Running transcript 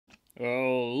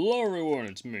Hello everyone,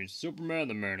 it's me, Superman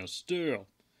the Man of Steel.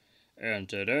 And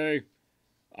today,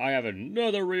 I have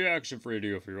another reaction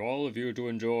video for all of you to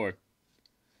enjoy.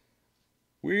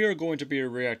 We are going to be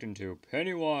reacting to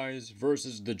Pennywise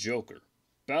versus the Joker,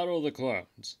 Battle of the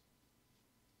Clowns.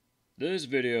 This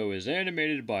video is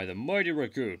animated by the Mighty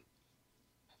Raccoon.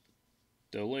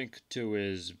 The link to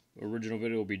his original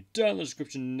video will be down in the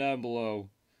description down below.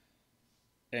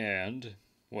 And,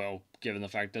 well, given the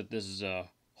fact that this is a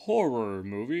horror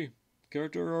movie,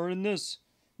 characters are in this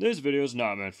video is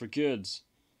not meant for kids.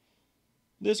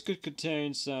 This could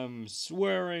contain some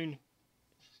swearing,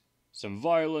 some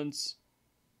violence.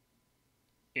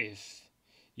 If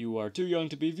you are too young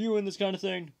to be viewing this kind of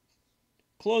thing,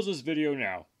 close this video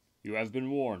now. You have been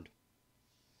warned.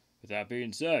 With that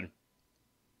being said,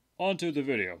 on to the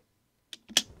video.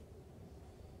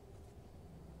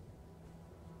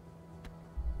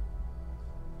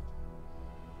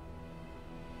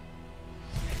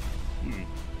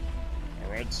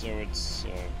 Alright, so it's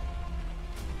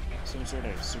some sort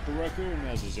of super raccoon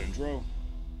as his intro.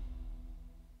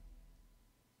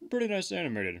 Pretty nice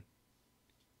animated.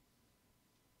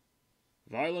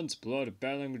 Violence, blood,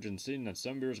 bad language, and scene that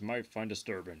some viewers might find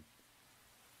disturbing.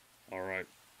 Alright.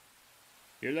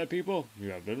 Hear that, people? You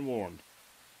have been warned.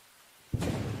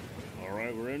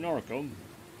 Alright, we're in Arkham.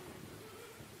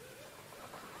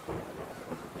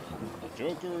 The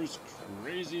Joker's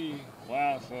crazy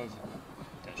laugh that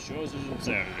shows his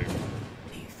insanity.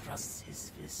 He thrusts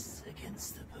his fists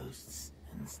against the posts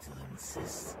and still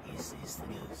insists he sees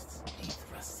the ghosts. He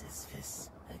thrusts his fists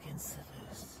against the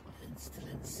posts and still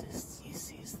insists he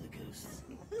sees the ghosts.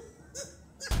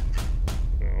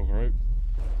 Alright.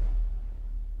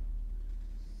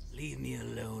 Leave me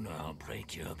alone or I'll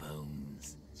break your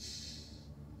bones.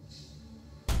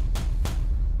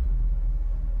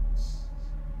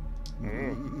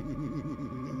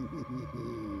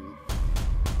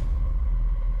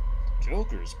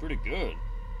 Joker's pretty good.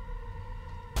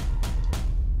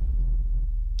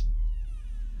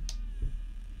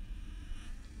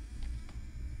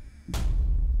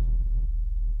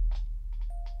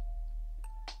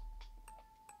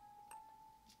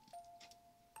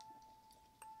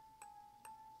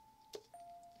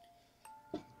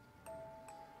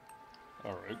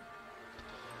 Alright.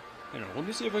 Let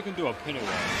me see if I can do a Pennywise.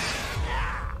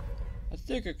 I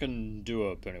think I can do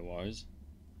a Pennywise.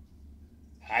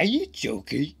 Hiya,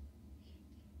 Jokey.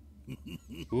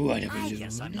 What I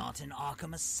guess I'm not in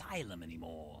Arkham Asylum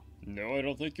anymore. No, I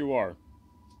don't think you are.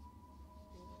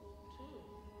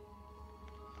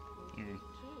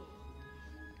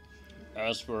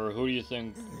 As for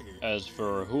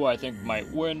who I think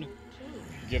might win,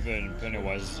 given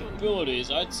Pennywise's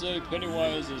abilities, I'd say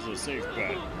Pennywise is a safe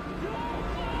bet.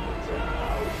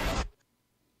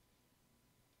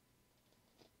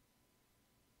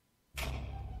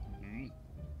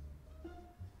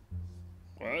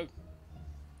 What?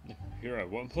 Here at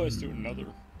one place to another.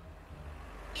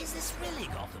 Is this really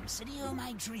Gotham City or am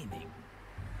I dreaming?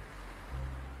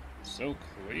 So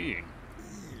clean.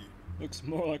 Looks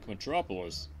more like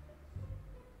Metropolis.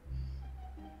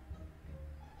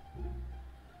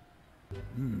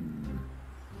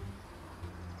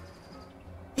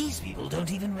 These people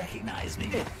don't even recognize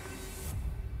me.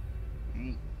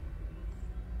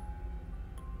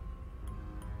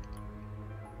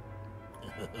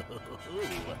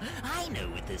 I know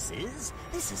what this is.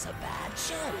 This is a bad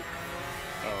joke.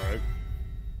 Alright.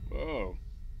 Whoa.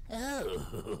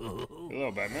 Oh.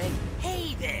 Hello, Batman.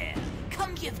 Hey there.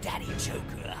 Come give Daddy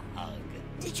Joker a hug.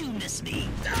 Did you miss me?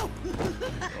 Oh.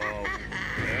 Oh,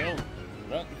 well,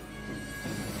 that...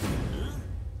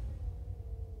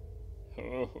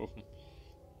 Oh.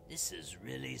 This is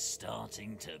really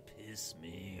starting to piss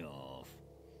me off.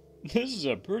 This is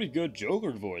a pretty good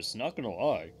Joker voice, not gonna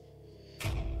lie.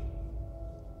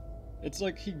 It's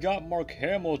like he got Mark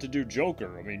Hamill to do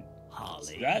Joker. I mean,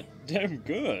 Harley. it's that damn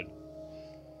good.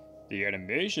 The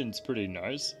animation's pretty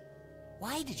nice.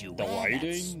 Why did you The wear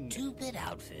lighting? that stupid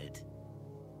outfit?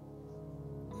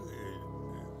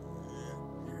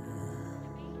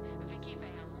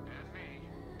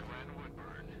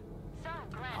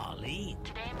 Harley?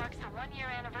 Today marks the 1-year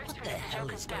anniversary What the of the hell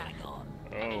Joker's is death. going on?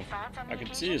 Oh, thoughts on the I can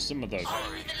occasion? see some of those. Are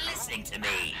you even listening to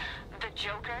me? The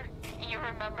Joker, you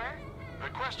remember? The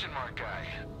question mark guy.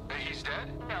 He's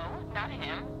dead? No, not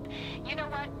him. You know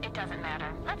what? It doesn't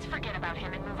matter. Let's forget about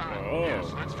him and move on. Oh.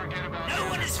 Yes, let's forget about No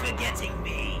one is forgetting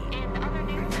me. In other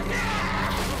news...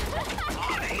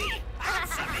 Harley,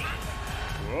 answer me.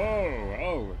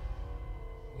 Whoa,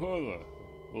 oh.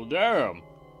 Well, damn.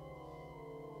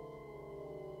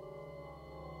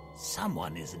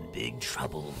 Someone is in big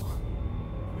trouble.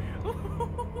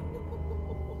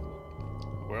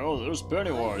 Oh, there's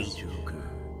Pennywise. Joker.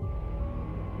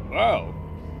 Wow.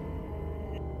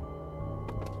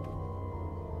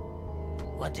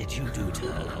 What did you do to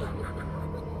her?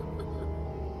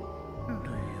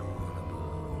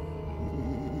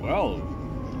 Well,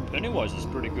 Pennywise is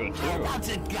pretty good too. What's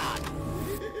a gun?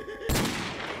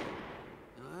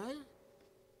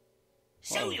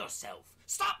 Show yourself!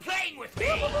 Stop playing with me!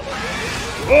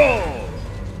 Whoa!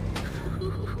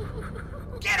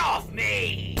 Get off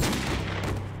me!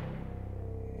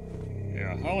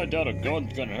 Yeah, highly doubt a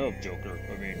gun's gonna help, Joker.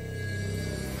 I mean...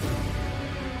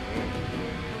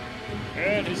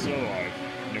 And he's still alive.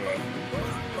 Knew it.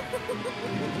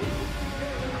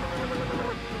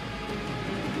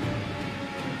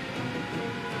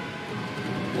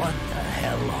 What the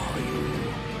hell are you?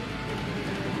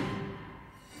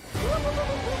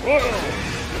 Whoa!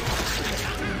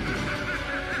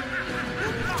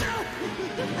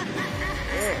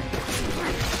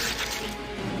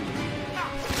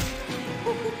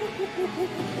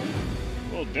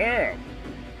 Well, damn.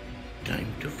 Time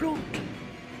to float.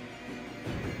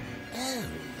 Oh,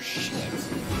 shit.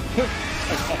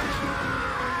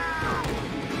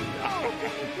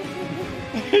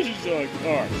 He's just like,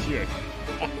 oh, shit.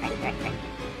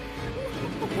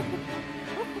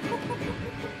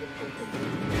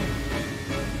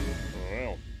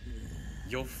 Well,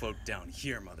 You'll float down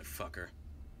here, motherfucker.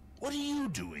 What are you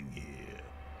doing here?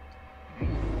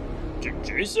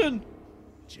 Jason?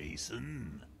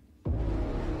 Jason?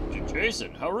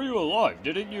 Jason, how are you alive?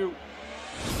 Didn't you...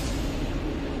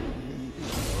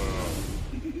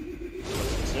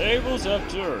 Tables have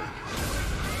turned.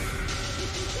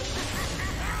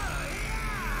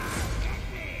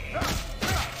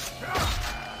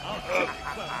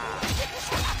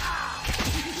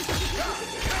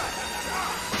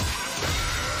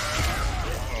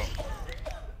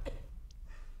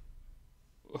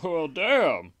 Well,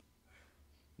 damn.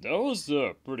 That was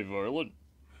pretty violent.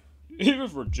 Even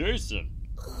for Jason.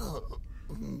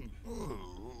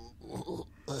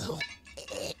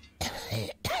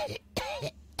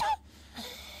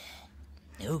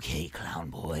 Okay,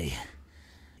 clown boy.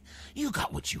 You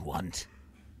got what you want.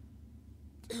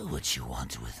 Do what you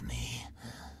want with me.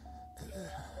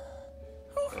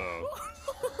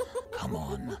 Come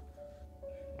on.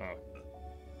 Oh.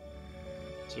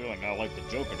 It's really not like the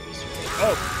Joker to be super.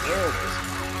 Oh, there it is.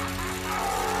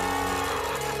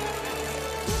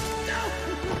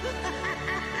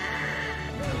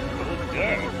 Oh,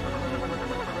 damn.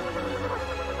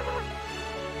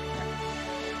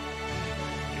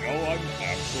 You know, I'm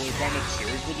actually kind of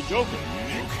cheering for the Joker. I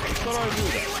thought I knew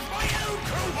that.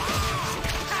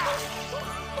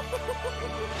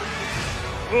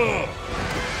 Ugh.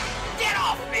 Get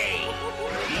off me!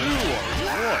 You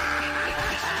are what?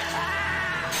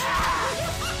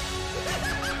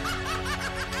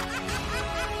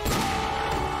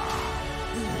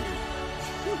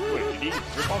 Wait, did he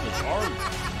rip off his arm?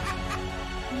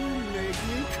 You make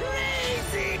me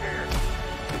crazy!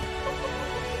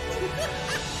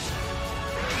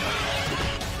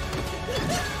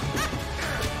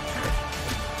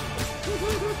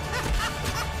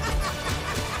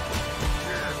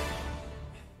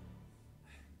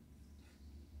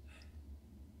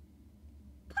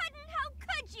 Puddin', how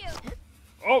could you?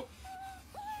 Oh!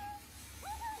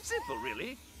 Simple,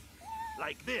 really.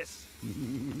 Like this.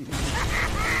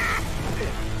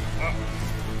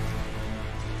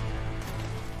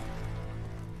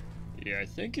 Yeah, I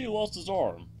think he lost his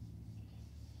arm.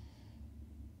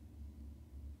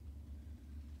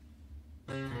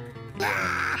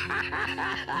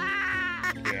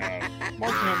 Yeah,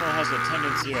 Mark Hamill has a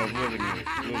tendency of losing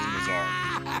his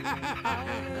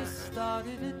arm.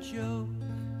 Started a joke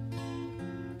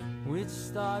which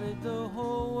started the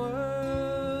whole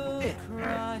world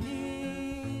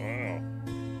crying. Wow.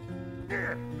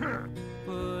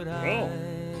 But Well, I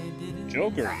didn't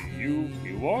Joker, you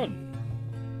won.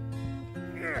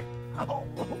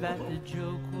 that the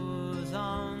joke was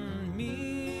on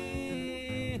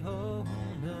me. Oh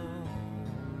no.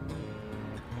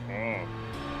 Oh,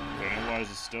 Pennywise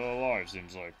is still alive,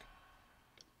 seems like.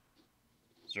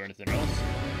 Is there anything else?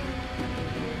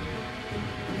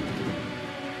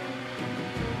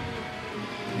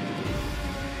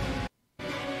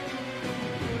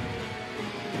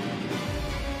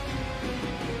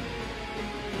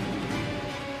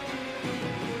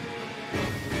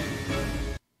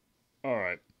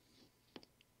 Alright.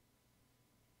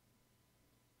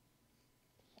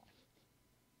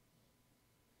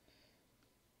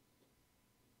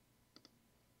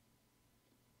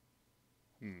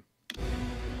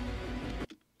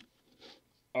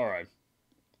 Alright.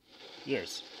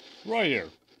 Yes. Right here.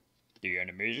 The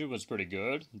animation was pretty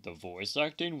good. The voice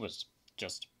acting was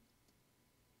just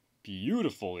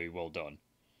beautifully well done.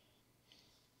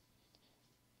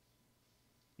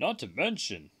 Not to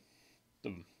mention,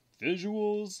 the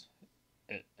visuals,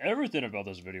 everything about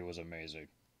this video was amazing.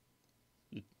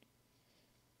 You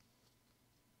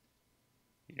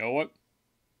know what?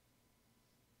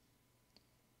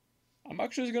 I'm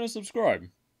actually going to subscribe.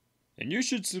 And you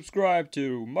should subscribe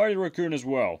to Mighty Raccoon as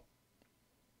well.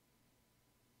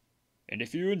 And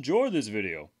if you enjoyed this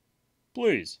video,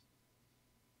 please,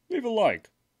 leave a like.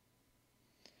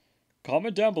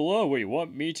 Comment down below what you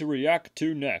want me to react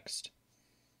to next.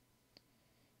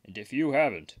 And if you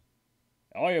haven't,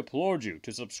 I implore you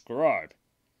to subscribe.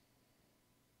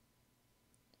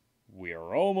 We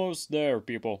are almost there,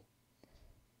 people.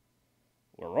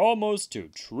 We're almost to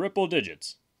triple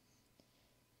digits.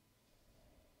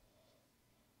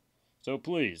 So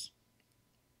please,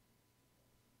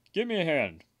 give me a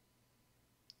hand.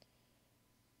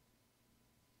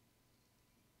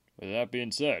 With that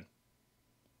being said,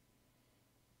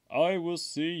 I will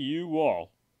see you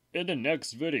all in the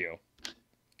next video.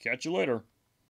 Catch you later.